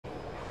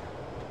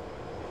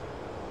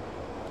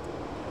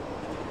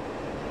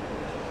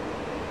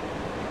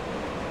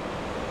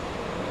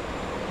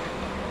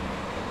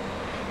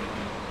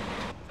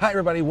Hi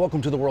everybody,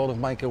 welcome to the World of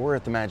Micah. We're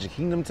at the Magic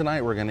Kingdom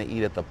tonight. We're gonna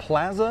eat at the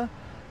Plaza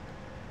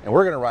and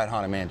we're gonna ride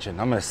Haunted Mansion.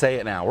 I'm gonna say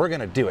it now, we're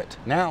gonna do it.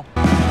 Now,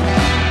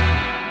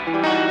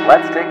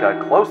 let's take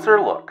a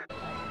closer look.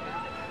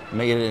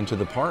 Made it into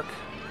the park.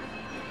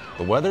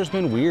 The weather's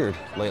been weird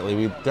lately.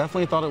 We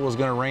definitely thought it was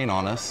gonna rain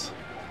on us,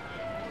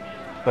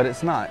 but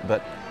it's not.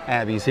 But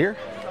Abby's here.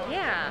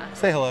 Yeah.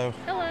 Say hello.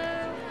 Hello.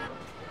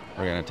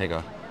 We're gonna take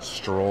a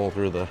stroll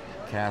through the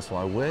castle.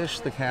 I wish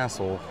the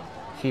castle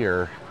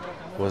here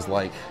was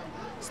like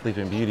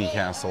Sleeping Beauty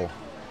Castle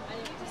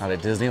out at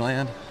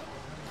Disneyland,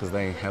 because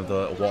they have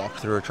the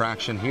walk-through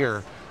attraction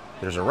here.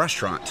 There's a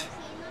restaurant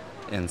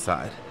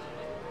inside.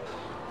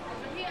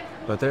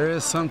 But there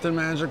is something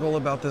magical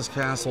about this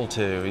castle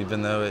too,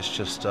 even though it's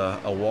just a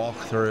walk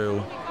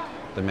through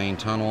the main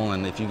tunnel,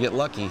 and if you get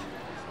lucky,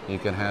 you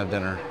can have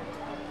dinner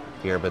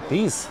here. But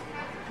these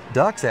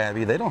ducks,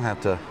 Abby, they don't have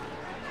to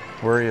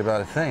worry about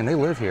a thing. They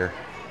live here.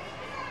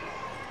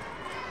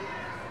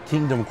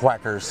 Kingdom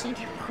quackers.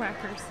 Kingdom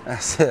quackers.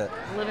 That's it.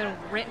 Living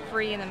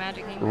rent-free in the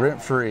Magic Kingdom.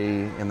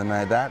 Rent-free in the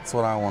Magic. That's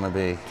what I want to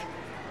be.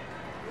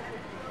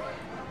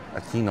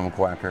 A kingdom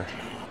quacker.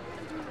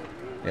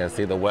 Yeah,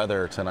 see, the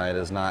weather tonight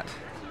is not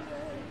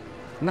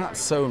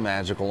so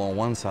magical on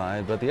one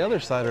side, but the other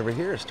side over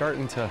here is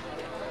starting to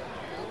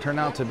turn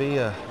out to be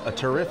a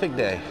terrific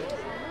day.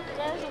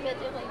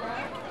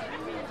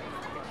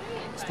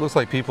 It looks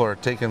like people are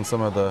taking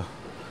some of the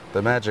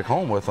magic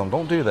home with them.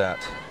 Don't do that.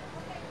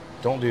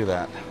 Don't do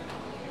that.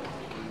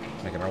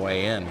 Making our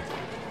way in.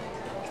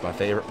 It's my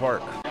favorite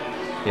part.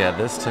 Yeah,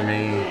 this to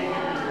me,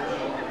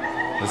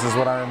 this is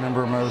what I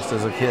remember most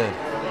as a kid.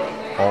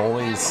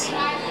 Always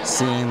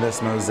seeing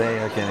this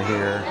mosaic in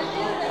here.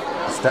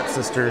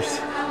 Stepsisters,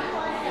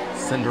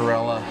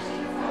 Cinderella,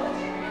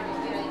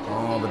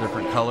 all the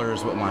different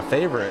colors. But my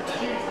favorite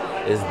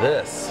is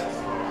this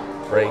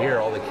right here,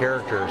 all the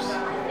characters.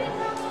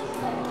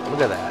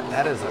 Look at that.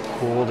 That is a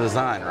cool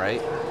design,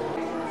 right?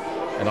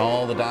 And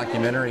all the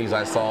documentaries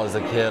I saw as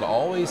a kid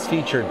always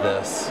featured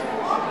this.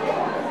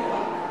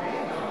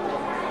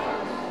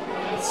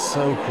 It's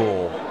so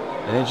cool.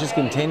 And it just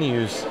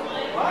continues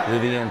through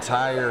the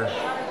entire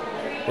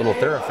little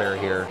thoroughfare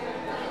here.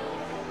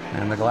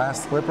 And the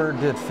glass slipper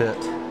did fit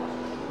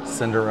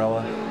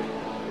Cinderella.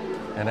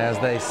 And as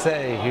they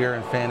say here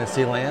in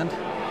Fantasyland,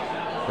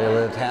 they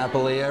lived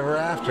happily ever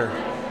after.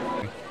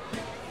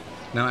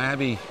 Now,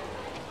 Abby,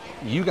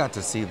 you got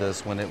to see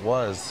this when it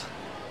was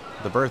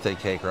the birthday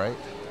cake, right?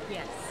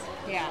 Yes.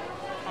 Yeah.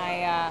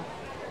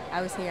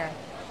 I was here.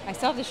 I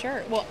still have the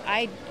shirt. Well,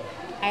 I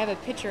have a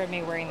picture of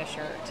me wearing the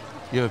shirt.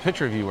 You have a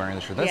picture of you wearing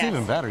the shirt. That's yes.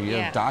 even better. You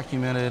have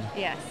documented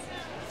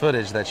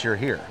footage that you're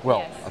here.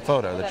 Well, a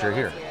photo that you're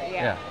here.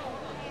 Yeah.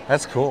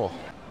 That's cool.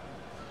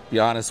 Be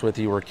honest with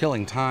you, we're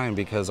killing time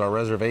because our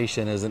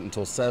reservation isn't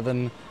until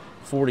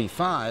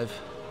 7:45.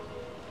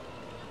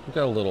 We've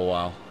got a little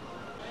while.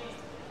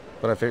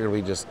 But I figured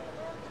we'd just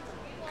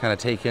kind of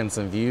take in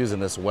some views in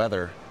this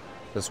weather.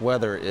 This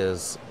weather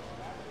is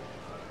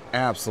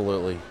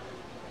absolutely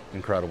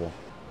incredible.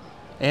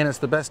 And it's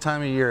the best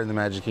time of year in the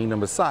Magic Kingdom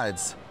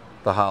besides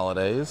the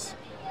holidays.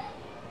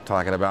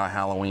 Talking about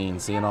Halloween,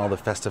 seeing all the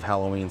festive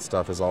Halloween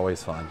stuff is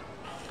always fun.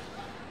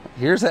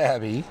 Here's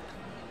Abby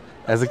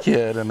as a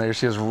kid, and there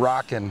she is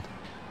rocking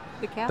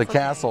the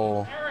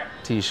castle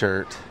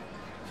t-shirt.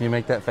 Can you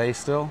make that face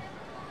still?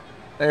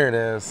 There it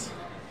is.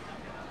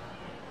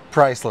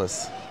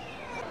 Priceless.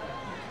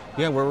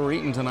 Yeah, where we're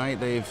eating tonight,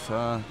 they've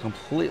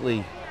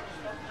completely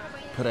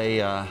put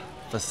a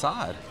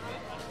facade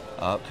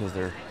up because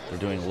they're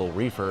doing a little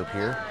refurb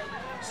here.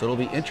 So it'll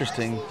be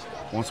interesting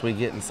once we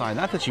get inside.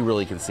 Not that you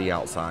really can see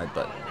outside,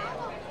 but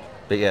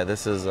yeah,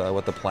 this is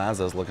what the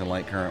Plaza is looking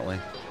like currently.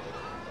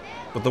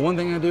 But the one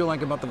thing I do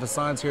like about the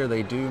facades here,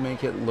 they do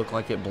make it look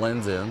like it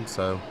blends in.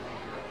 So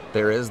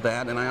there is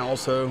that, and I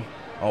also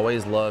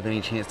always love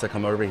any chance to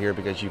come over here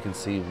because you can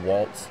see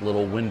Walt's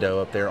little window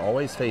up there,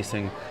 always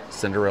facing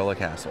Cinderella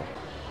Castle.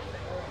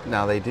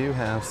 Now they do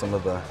have some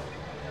of the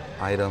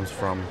items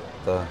from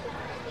the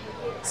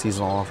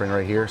seasonal offering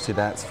right here. See,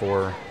 that's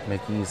for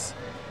Mickey's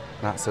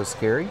Not So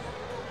Scary.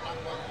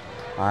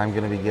 I'm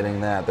gonna be getting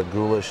that, the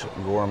Ghoulish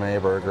Gourmet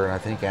Burger, and I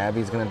think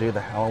Abby's gonna do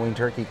the Halloween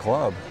Turkey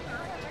Club.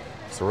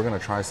 So we're gonna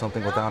try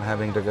something without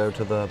having to go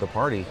to the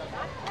party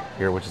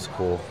here, which is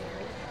cool.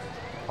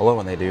 I love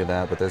when they do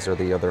that, but those are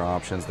the other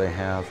options they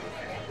have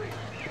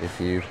if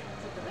you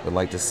would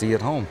like to see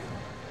at home.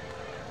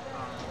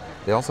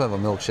 They also have a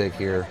milkshake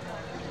here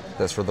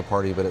that's for the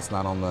party, but it's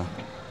not on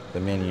the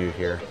menu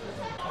here.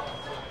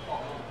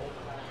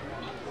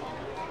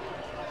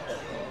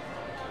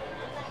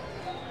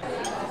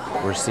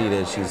 We're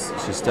seated. She's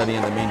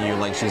studying the menu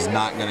like she's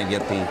not gonna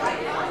get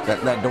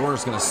that door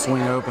is gonna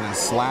swing open and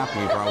slap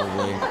me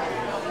probably.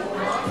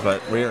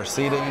 But we are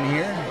seated in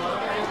here.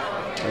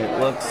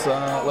 It looks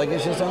like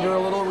it's just under a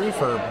little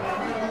refurb.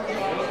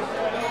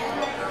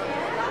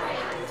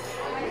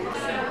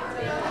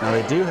 Now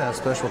they do have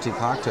specialty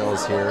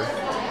cocktails here,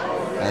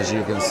 as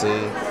you can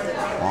see,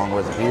 along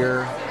with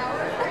beer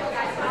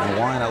and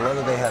wine. I love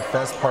that they have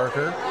Fest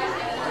Parker.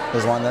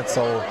 There's one that's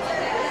sold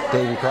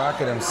Davy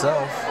Crockett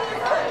himself.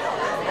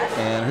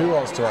 And who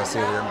else do I see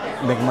there?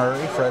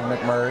 McMurray, Fred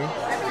McMurray.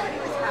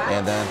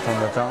 And then from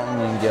the fountain,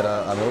 you can get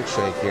a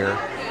milkshake here.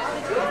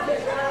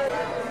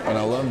 And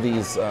I love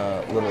these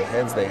little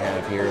heads they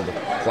have here, the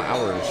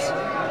flowers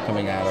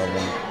coming out of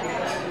them.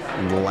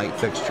 And the light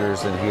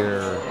fixtures in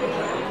here.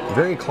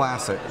 Very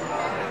classic,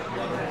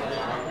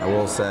 I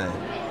will say.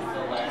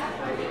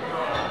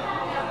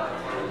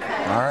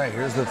 All right,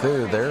 here's the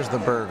food. There's the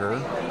burger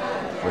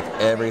with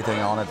everything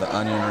on it, the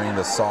onion ring,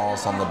 the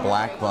sauce on the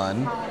black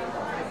bun,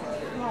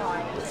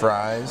 the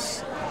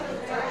fries,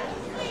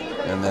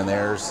 and then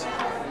there's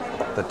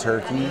the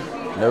turkey,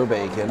 no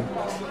bacon,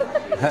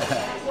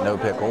 no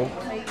pickle,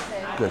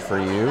 good for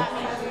you.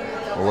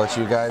 We'll let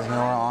you guys know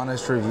our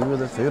honest review of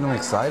the food. I'm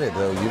excited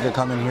though. You can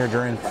come in here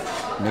during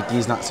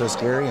Mickey's Not So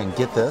Scary and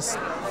get this,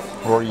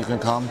 or you can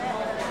come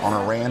on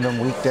a random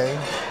weekday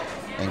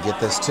and get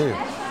this too.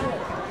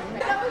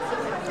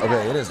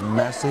 Okay, it is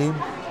messy.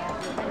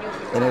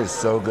 It is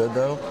so good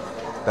though.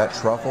 That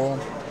truffle,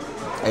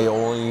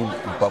 aioli,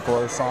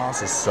 buffalo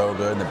sauce is so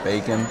good. The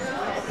bacon,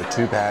 the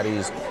two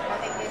patties,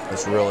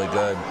 it's really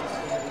good.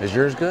 Is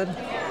yours good?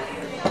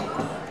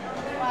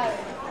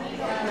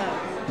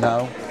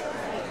 No?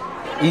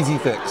 Easy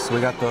fix.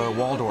 We got the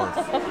Waldorf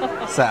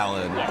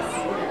salad.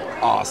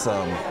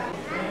 Awesome.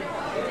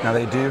 Now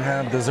they do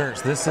have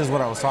desserts. This is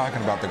what I was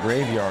talking about, the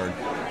graveyard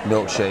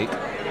milkshake.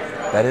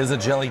 That is a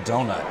jelly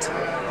donut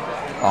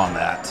on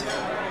that.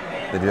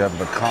 They do have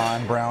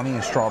pecan brownie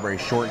and strawberry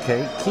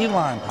shortcake, key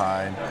lime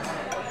pie,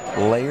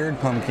 layered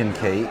pumpkin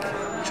cake,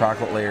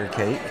 chocolate layered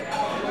cake,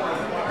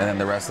 and then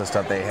the rest of the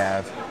stuff they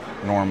have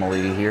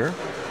normally here.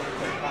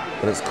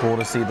 But it's cool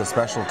to see the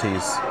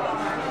specialties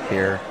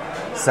here.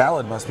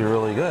 Salad must be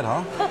really good,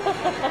 huh?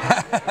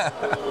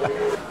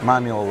 My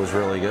meal was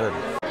really good.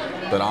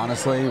 But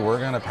honestly, we're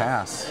gonna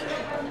pass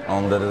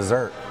on the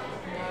dessert.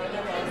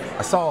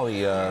 I saw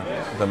the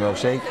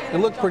milkshake. It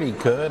looked pretty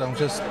good.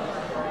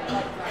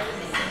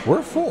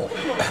 We're full.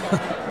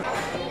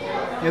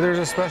 Yeah, there's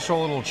a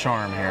special little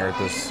charm here at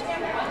this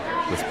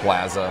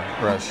Plaza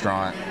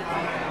restaurant.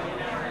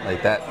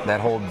 Like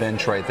that whole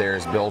bench right there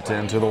is built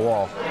into the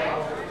wall.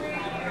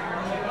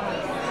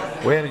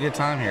 We had a good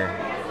time here.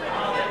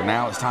 But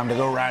now it's time to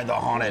go ride the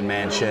Haunted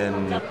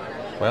Mansion.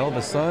 Well,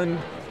 the sun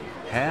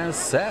has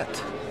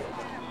set.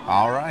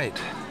 All right,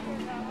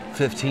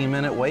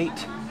 15-minute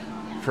wait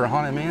for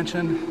Haunted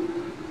Mansion.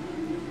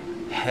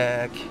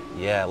 Heck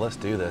yeah, let's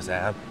do this,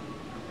 Ab.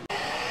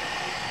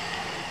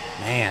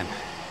 Man,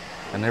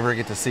 I never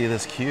get to see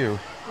this queue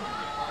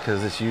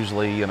because it's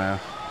usually, you know,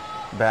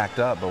 backed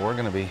up, but we're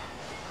gonna be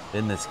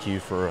in this queue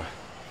for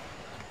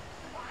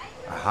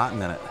a hot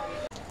minute.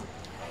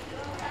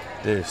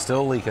 Dude,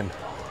 still leaking,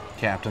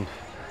 Captain.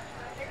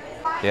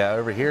 Yeah,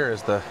 over here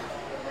is the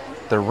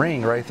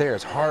ring right there.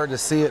 It's hard to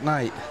see at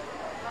night,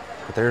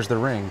 but there's the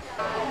ring.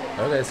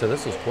 Okay, so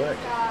this was quick.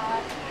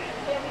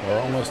 We're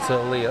almost to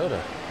Leota.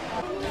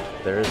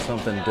 There is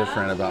something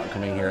different about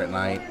coming here at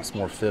night. It's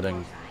more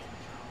fitting,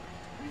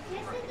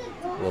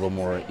 a little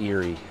more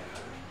eerie.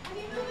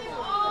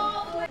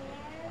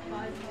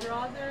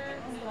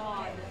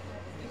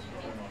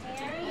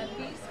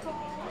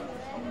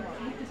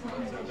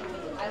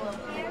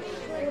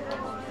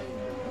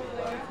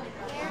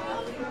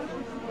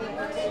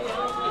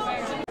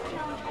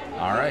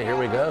 All right, here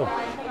we go.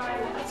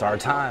 It's our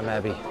time,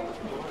 Abby. I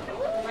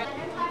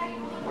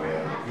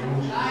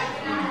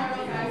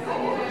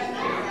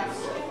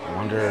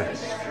wonder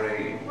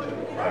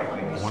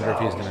if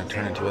he's going to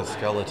turn into a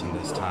skeleton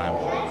this time.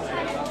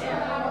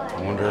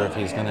 I wonder if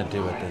he's going to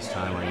do it this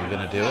time. Are you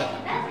going to do it?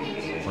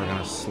 We're going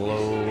to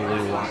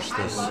slowly watch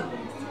this.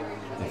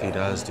 If he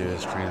does do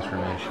his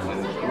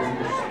transformation.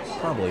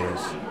 Probably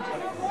is.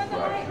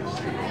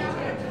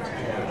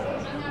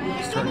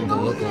 It's starting to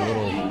look a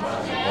little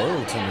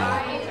old to me.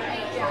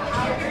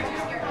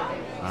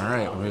 All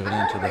right, we're moving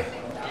into the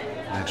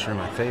next room,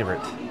 my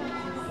favorite,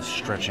 the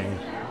stretching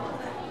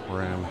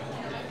room.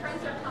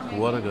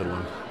 What a good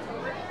one.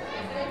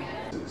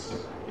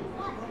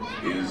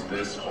 Is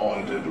this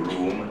haunted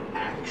room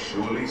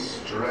actually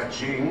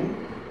stretching?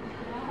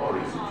 Or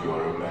is it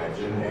your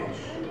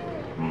imagination?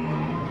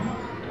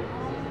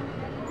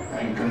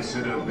 And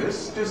consider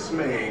this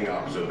dismaying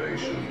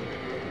observation.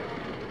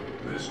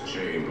 This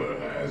chamber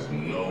has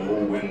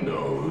no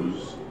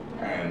windows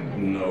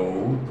and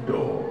no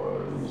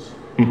doors.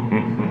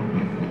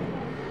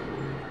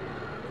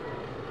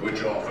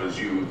 Which offers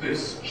you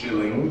this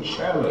chilling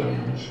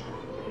challenge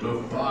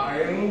to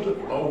find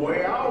a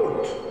way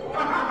out.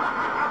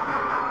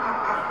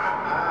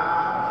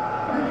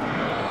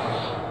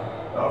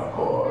 Of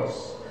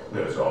course,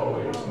 there's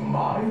always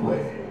my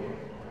way.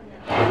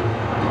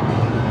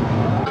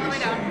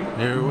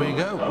 Here we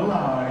go.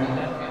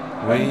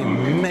 We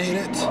made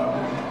it.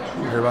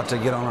 We're about to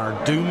get on our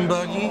doom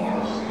buggy.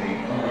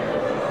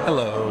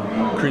 Hello,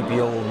 creepy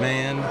old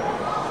man.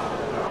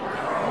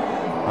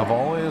 I've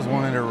always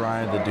wanted to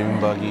ride the doom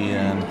buggy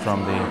in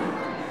from the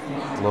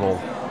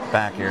little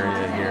back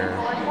area here.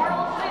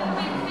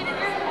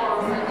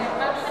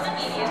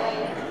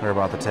 they're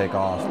about to take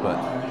off, but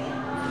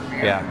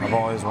yeah, I've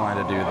always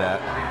wanted to do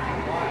that.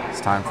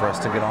 It's time for us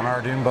to get on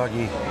our dune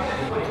buggy.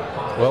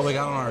 Well, we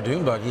got on our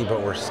dune buggy,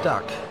 but we're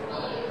stuck.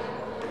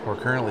 We're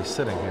currently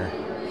sitting here,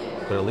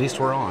 but at least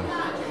we're on.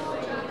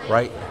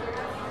 Right,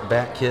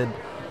 back, kid?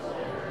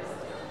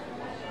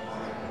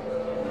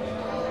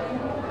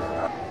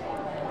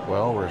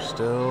 Well, we're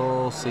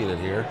still seated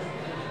here.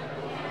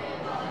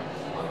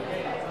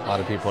 A lot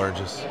of people are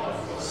just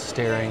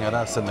staring at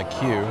us in the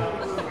queue.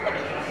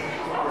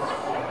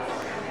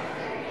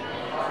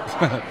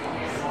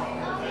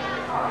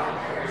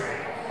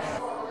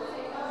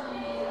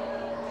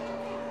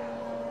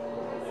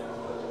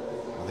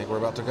 I think we're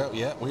about to go.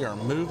 Yeah, we are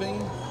moving.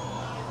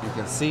 You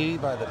can see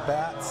by the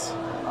bats.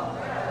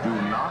 Do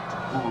not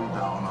pull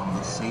down on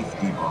the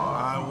safety bar.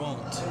 I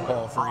won't,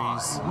 Paul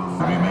Freeze. Will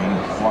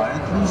remain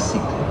quietly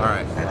seated. All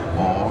right. At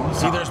all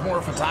See, there's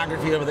more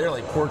photography over there,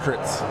 like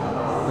portraits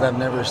that I've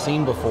never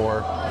seen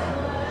before,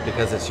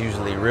 because it's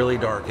usually really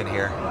dark in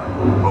here.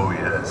 Oh,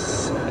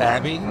 yes.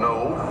 Abby?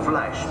 No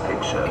flash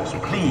pictures,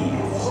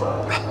 please.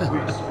 We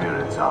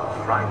spirits are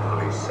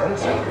frightfully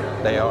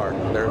sensitive. They are.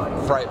 They're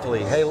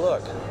frightfully. Hey,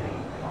 look.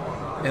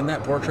 Isn't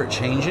that portrait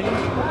changing? Or is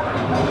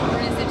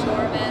it your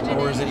imagination?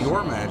 Or is it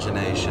your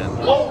imagination?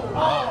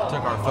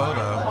 Took our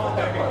photo.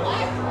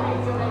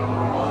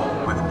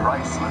 With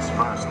priceless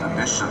first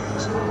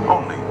editions,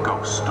 only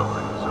ghost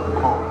stories, of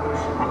course.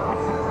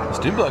 This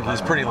dune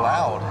buggy's pretty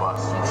loud.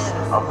 Busts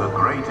of the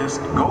greatest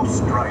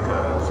ghost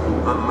writers,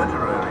 the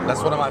literary.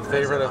 That's one of my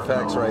favorite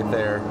effects right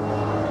there.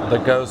 The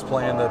ghost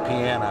playing the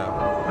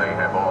piano. They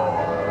have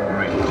all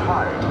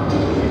retired.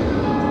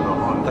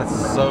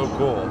 That's so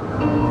cool.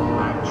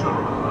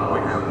 Actually, we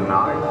have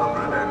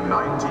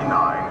 999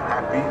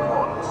 happy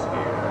haunts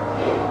here,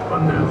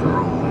 but there's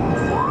room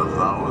for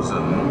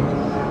 1,000.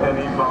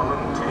 Any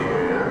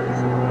volunteers?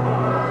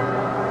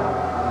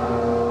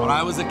 When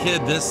I was a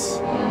kid, this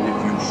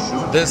If you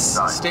shoot This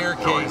inside,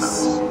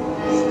 staircase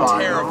join us.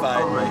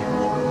 terrified me.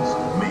 Arrangements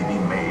may be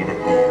made at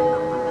the end of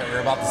the day.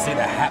 You're about to see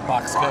the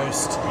Hatbox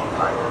Ghost.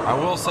 I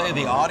will say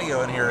the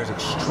audio in here is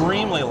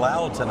extremely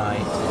loud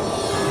tonight.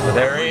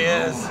 There he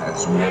is.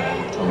 That's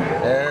Walt.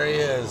 There he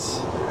is.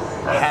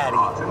 Hattie.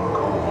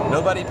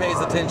 Nobody pays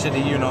attention to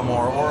you no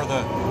more, or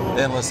the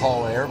endless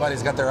hallway.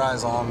 Everybody's got their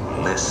eyes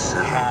on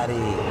Listen.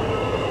 Hattie.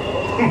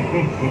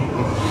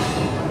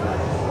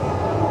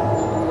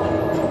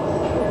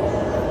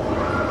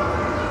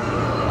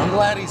 I'm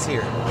glad he's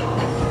here.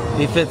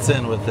 He fits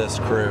in with this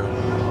crew.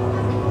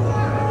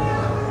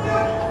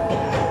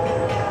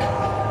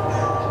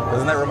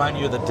 Doesn't that remind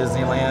you of the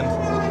Disneyland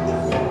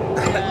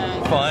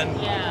fun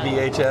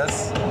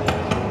VHS?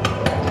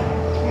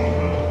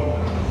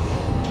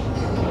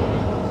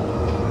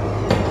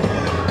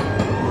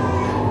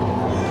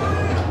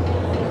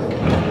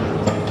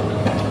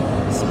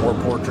 Some more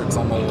portraits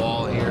on the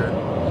wall here.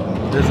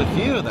 There's a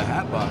few of the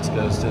Hatbox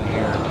Ghost in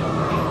here,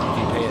 if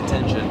you pay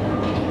attention.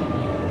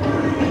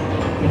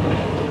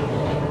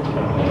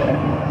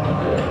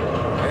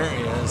 There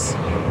he is.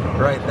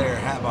 Right there,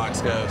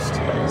 Hatbox Ghost.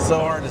 So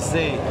hard to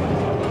see.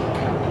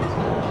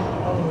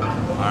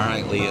 All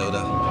right,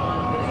 Leota.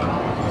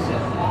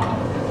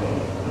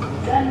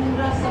 Send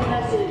us a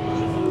message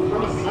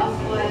from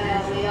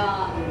somewhere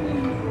beyond.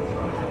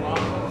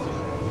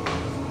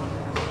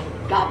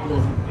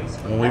 Goblins.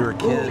 When we were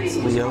kids,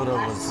 Leota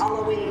was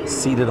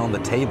seated on the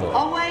table.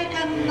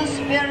 Awaken the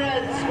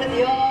spirits with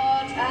your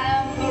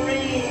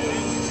tambourine.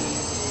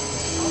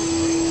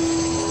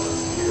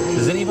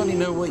 Does anybody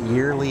know what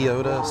year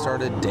Leota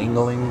started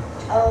dangling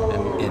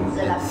and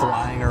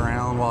flying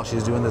around while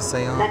she's doing the Let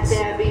seance?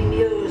 there be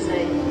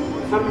music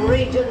from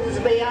regions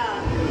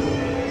beyond.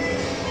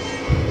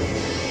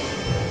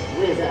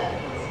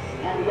 Wizards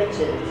and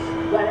witches,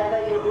 wherever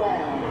you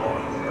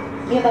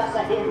dwell, give us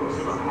a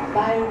hint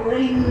by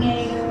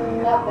ringing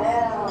a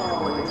bell.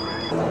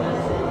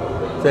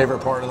 Favorite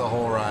part of the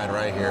whole ride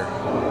right here.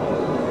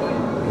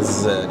 This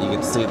is it. You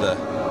can see the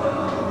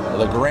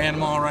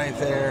grandma right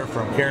there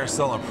from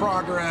Carousel of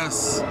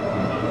Progress.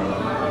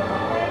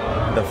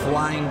 The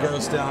flying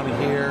ghost down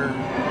here.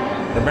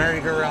 The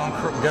merry-go-round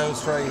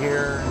ghost right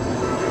here.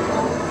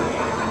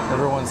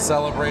 Everyone's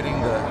celebrating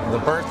the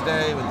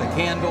birthday with the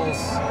candles.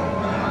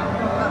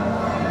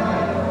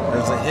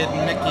 There's a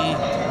hidden Mickey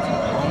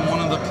on one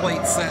of the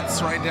plate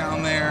sets right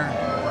down there.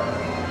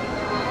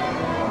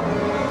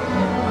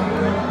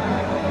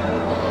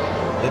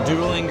 The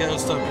dueling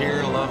ghosts up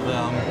here, love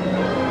them.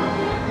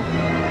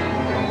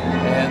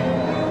 And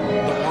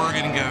the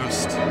organ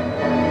ghost.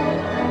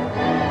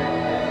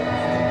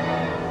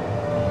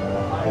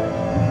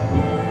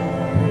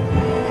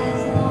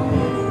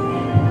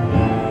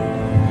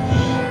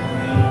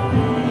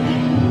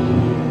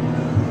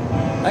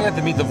 I got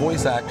to meet the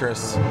voice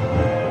actress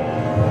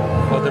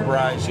of the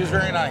bride. She was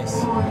very nice.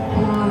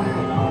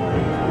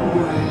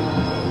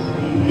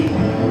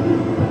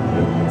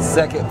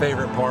 Second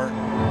favorite part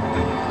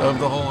of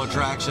the whole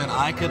attraction.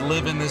 I could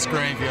live in this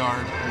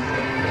graveyard.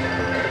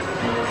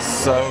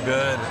 So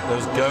good.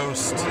 Those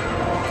ghosts.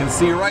 You can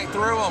see right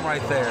through them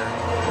right there.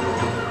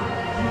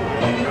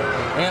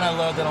 And I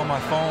love that on my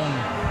phone,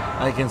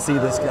 I can see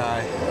this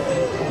guy.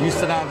 Used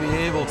to not be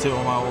able to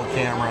on my old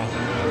camera.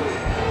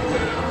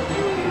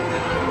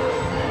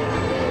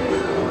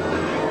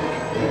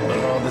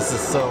 Oh, this is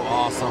so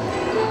awesome.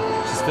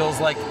 Just feels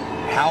like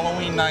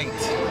Halloween night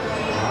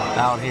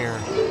out here.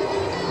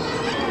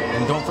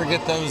 And don't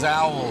forget those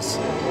owls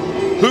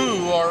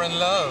who are in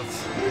love.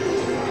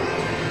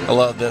 I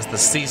love this, the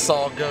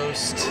seesaw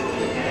ghost.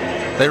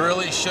 They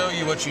really show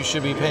you what you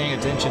should be paying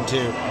attention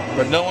to,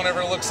 but no one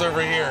ever looks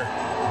over here.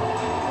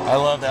 I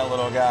love that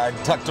little guy,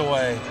 tucked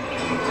away.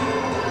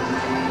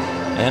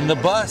 And the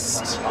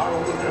bust.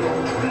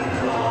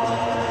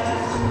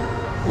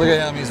 Look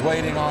at him, he's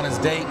waiting on his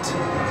date.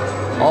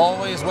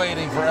 Always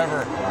waiting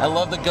forever. I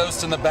love the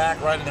ghosts in the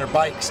back riding their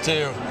bikes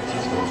too.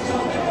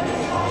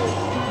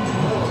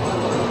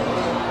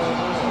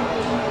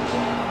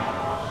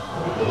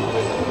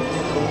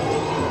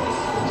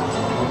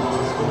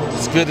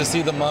 It's good to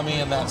see the mummy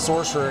and that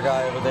sorcerer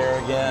guy over there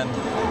again.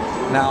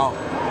 Now,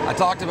 I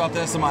talked about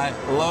this in my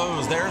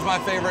lows. There's my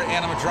favorite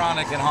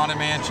animatronic in Haunted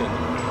Mansion.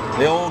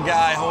 The old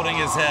guy holding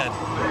his head.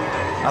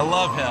 I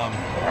love him.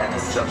 And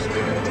just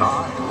in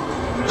time.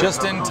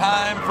 Just in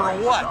time for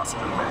what?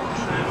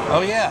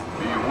 Oh yeah.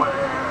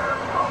 Beware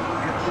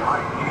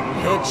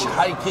of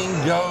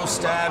Hitchhiking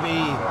Ghost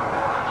Abbey.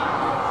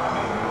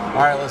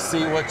 All right, let's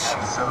see which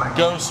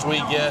ghost we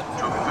get.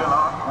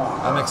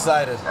 I'm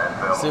excited.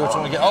 See which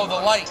one we get. Oh, the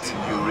light.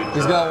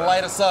 He's gonna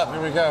light us up.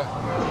 Here we go.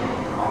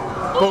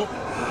 Boop.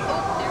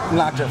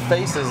 Knocked our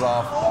faces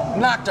off.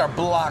 Knocked our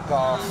block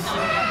off.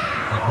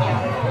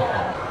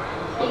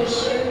 Be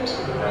sure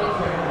to bring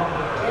your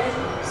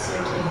death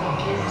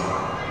certificate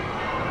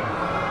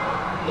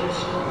if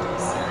you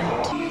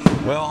decide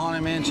to. Well,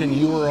 Haunted Mansion,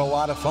 you were a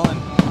lot of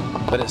fun,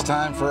 but it's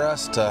time for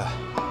us to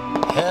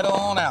head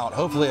on out.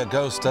 Hopefully a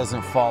ghost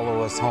doesn't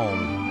follow us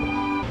home.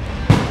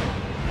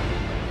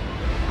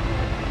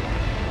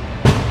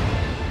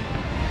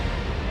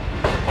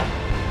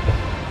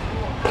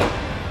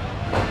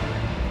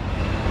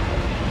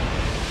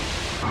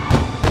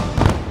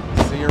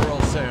 See you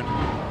real soon.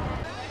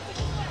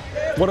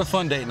 What a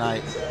fun date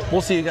night.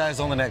 We'll see you guys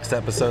on the next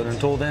episode.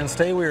 Until then,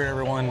 stay weird,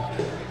 everyone.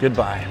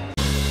 Goodbye.